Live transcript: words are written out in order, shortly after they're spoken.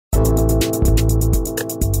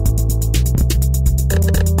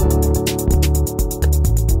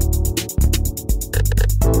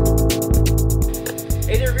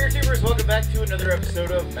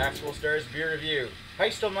beer review.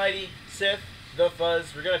 HeistAlmighty, Sith, the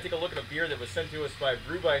Fuzz. We're going to take a look at a beer that was sent to us by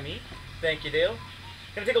BrewByMe. Thank you, Dale.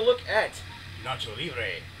 Going to take a look at Nacho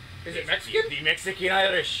Libre. Is it Mexican? The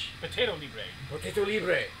Mexican-Irish. Potato Libre. Potato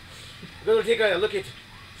Libre. We're going to take a look at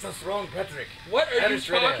some strong Patrick. What are Irish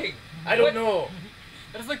you talking? I don't know.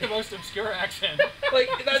 That is like the most obscure accent. Like,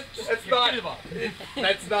 that's not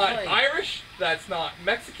Fine. Irish. That's not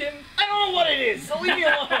Mexican. I don't know what it is, so leave me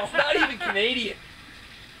alone. It's not even Canadian.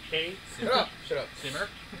 Okay. Shut up. Shut up. Simmer.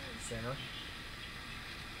 Simmer.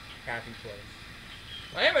 Happy place.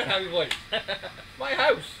 I am at Happy Place. My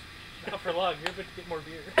house. Not for long. You're about to get more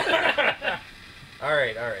beer.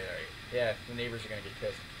 Alright. Yeah, the neighbors are going to get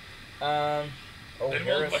pissed. Then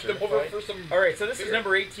we'll put them over for some. Alright, so this is beer.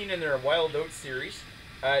 number 18 in their Wild Oats series.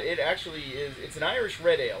 It actually is, it's an Irish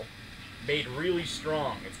red ale made really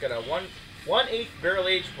strong. It's got a 1/8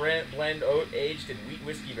 barrel-aged blend aged in wheat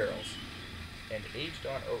whiskey barrels and aged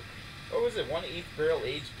on oak. What was it? 1/8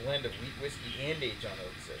 barrel-aged blend of wheat whiskey and aged on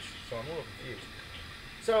oak, it says. So I'm a little confused.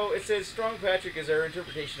 So it says, Strong Patrick is our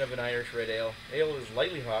interpretation of an Irish red ale. Ale is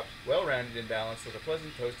lightly hopped, well-rounded and balanced with a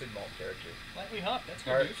pleasant toasted malt character. Lightly hopped. That's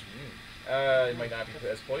good news. It might not be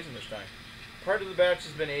as poison this time. Part of the batch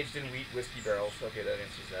has been aged in wheat whiskey barrels. Okay, that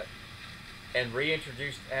answers that. And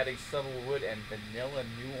reintroduced, adding subtle wood and vanilla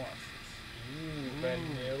nuances. Ooh,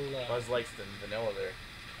 vanilla. Buzz likes the vanilla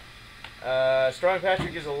there. Strong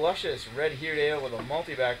Patrick is a luscious red-haired ale with a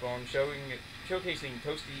malty backbone, showcasing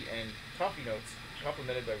toasty and toffee notes,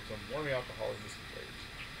 complemented by some warming alcohol and whiskey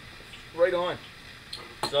flavors. Right on.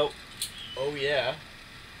 So, oh yeah.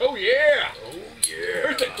 Oh yeah. Oh yeah.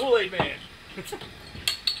 Where's the Kool-Aid man?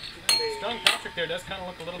 Strong Patrick there does kind of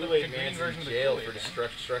look a little bit like a green version of the jail Kool-Aid. for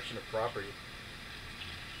destruction of property.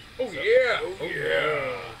 Oh yeah. Oh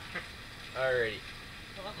yeah. Alrighty.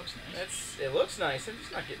 Well, that looks nice. It looks nice. I'm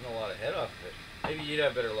just not getting a lot of head off of it. Maybe you'd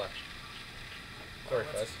have better luck. Sorry,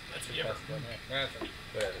 Fuzz. That's a Just giver. pass it down there. That's it.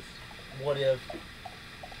 Whatever. What if?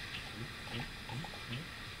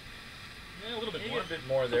 Yeah, a little bit You more. get a bit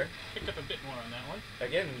more there. Picked up a bit more on that one.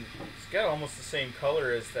 Again, it's got almost the same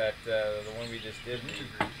color as that the one we just did.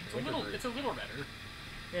 It's a little redder.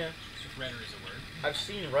 Yeah. If redder is a word. I've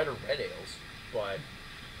seen redder red ales, but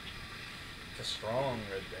it's a strong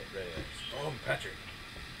red ale. Strong Patrick.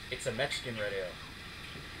 It's a Mexican red ale.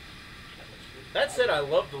 That said, I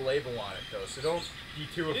love the label on it though, so don't be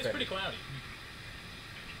too It offended. is pretty cloudy.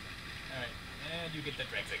 Alright, and you get the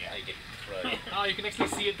dregs again. I get crud. Oh, you can actually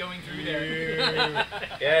see it going through there.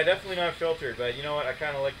 Yeah, definitely not filtered, but you know what? I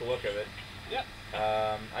kind of like the look of it. Yep.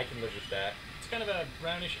 I can live with that. It's kind of a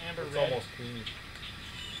brownish amber It's red. almost creamy.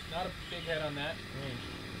 Not a big head on that.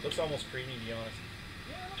 Looks almost creamy, to be honest.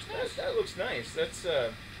 Yeah, it looks nice. That looks nice. That's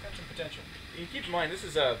Got some potential. you keep in mind this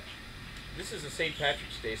is a St.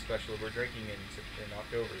 Patrick's Day special we're drinking in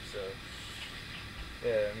October, so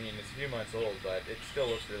yeah, I mean it's a few months old, but it still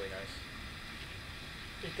looks really nice.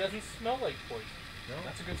 It doesn't smell like poison. No,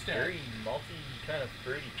 That's a good start. Very malty, kind of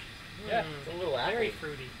fruity. Yeah. It's a little apple, Very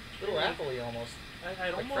fruity. little appley almost, I'd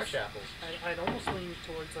like almost, fresh apples. I'd almost lean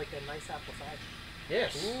towards like a nice apple cider.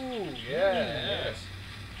 Yes. Ooh, Yes.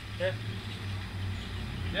 Yeah.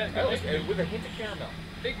 Yeah, it's I got like big, it with a hint of caramel.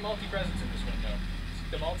 big malty presence in this one, though.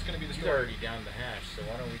 The malt's going to be the He's story. already down the hash, so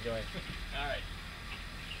why don't we join? Alright.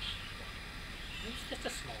 It's just a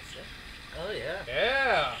small sip. Oh yeah.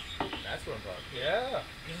 Yeah. That's what I'm talking about. Yeah.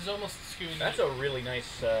 This is almost skewing. That's a really nice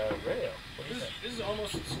red ale. What do you think? This is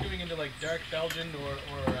almost skewing into like dark Belgian or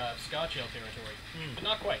Scotch ale territory. But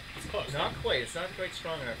not quite. It's close. Not quite. It's not quite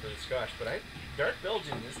strong enough for the Scotch, but dark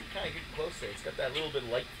Belgian is kind of getting close there. It's got that little bit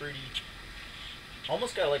light fruity,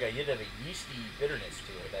 almost got like a hint of a yeasty bitterness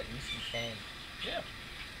to it. That yeasty tang. Yeah.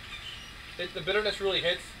 The bitterness really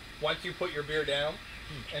hits once you put your beer down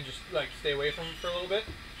and just like stay away from it for a little bit.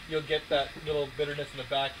 You'll get that little bitterness in the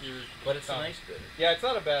back of your But it's tongue. a nice bitter. Yeah, it's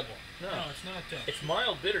not a bad one. No, it's not. It's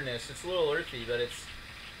mild bitterness. It's a little earthy, but it's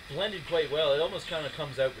blended quite well. It almost kind of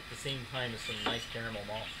comes out at the same time as some nice caramel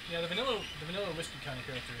malt. Yeah, the vanilla whiskey kind of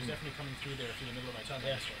character is definitely coming through there through the middle of my tongue.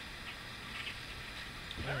 Yeah. This one.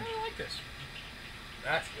 I really like this.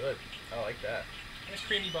 That's good. I like that. Nice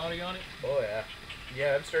creamy body on it. Oh yeah.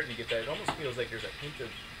 Yeah, I'm starting to get that. It almost feels like there's a hint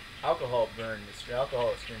of alcohol burn, this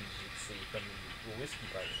alcohol experience you can see from the whiskey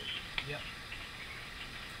part of it. Yeah.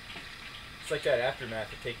 It's like that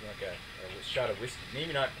aftermath of taking like a shot of whiskey.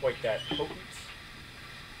 Maybe not quite that potent.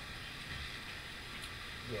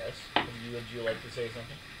 Yes. Would you like to say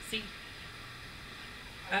something? See,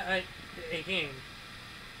 again,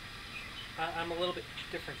 I'm a little bit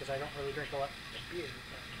different because I don't really drink a lot of beer.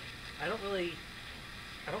 But I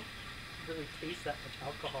don't really taste that much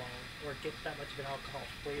alcohol or get that much of an alcohol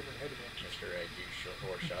flavor out of it. Mister, I do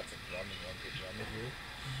 4 shots of rum and 1 good rum with you.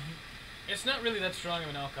 It's not really that strong of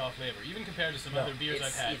an alcohol flavor, even compared to some other beers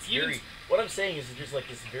I've had. It's Even very. What I'm saying is, it's just like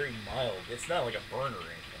this very mild. It's not like a burner or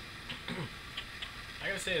anything. I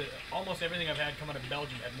gotta say, that almost everything I've had come out of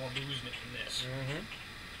Belgium had more booze in it than this. Mm-hmm.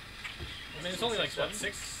 I mean, it's only like, what, 6.7?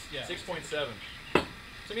 6? Yeah. 6.7. So,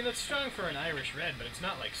 I mean, that's strong for an Irish red, but it's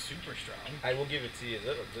not like super strong. I will give it to you.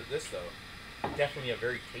 This though, definitely a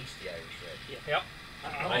very tasty Irish red. Yeah. Yep.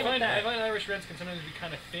 I find Irish reds can sometimes be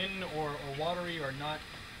kind of thin or watery or not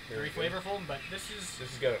very Very good. flavorful, but this This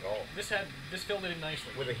has got it all. this filled it in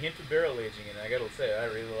nicely. With a hint of barrel aging in it, I gotta say, I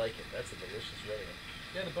really like it. That's a delicious red ale.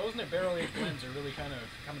 Yeah, the Beau's and their barrel aged blends are really kind of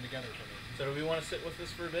coming together for me. So do we want to sit with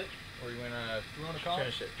this for a bit, or do we want to You want to call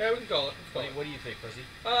it? finish it? Yeah, we can call it. Let's call it. What do you think, Fuzzy?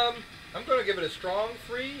 I'm going to give it a strong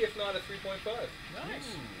 3, if not a 3.5.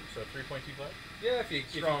 Nice. Ooh, so 3.25. Yeah, if you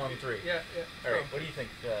Strong 3. Yeah, yeah. All right. What do you think,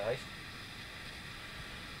 Heist?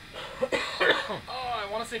 Oh,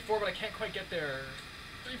 I want to say 4, but I can't quite get there.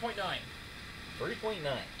 3.9. 3.9.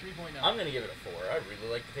 3.9. I'm gonna give it a 4. I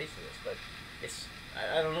really like the taste of this, but it's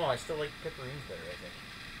I don't know. I still like pepperoons better. I think.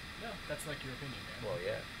 No, that's like your opinion, man. Well,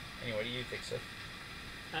 yeah. Anyway, what do you think, Seth?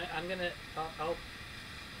 I'm gonna. I'll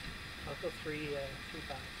go 3.5.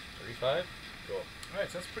 3.5. Cool. All right,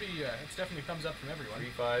 so that's pretty. That's definitely thumbs up from everyone.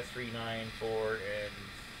 3.5, 3.9, 4, and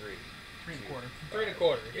 3. 3.25. 3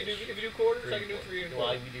 1/4. If you do quarters, I can do 3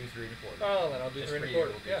 Well, 1/4. we do 3 1/4. Oh, then I'll do Just 3 for you, 1/4.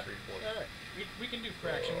 we'll do Yeah. 3 1/4. All right. We can do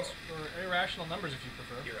fractions or irrational numbers if you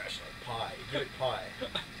prefer. Irrational pie. Give it pie.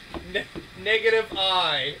 Negative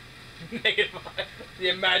I. Negative I. The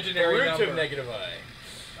imaginary Root number. of negative I.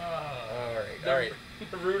 Uh, All right. The, All right.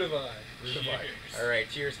 the root of I. Root of I. Cheers. All right.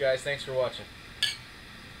 Cheers, guys. Thanks for watching.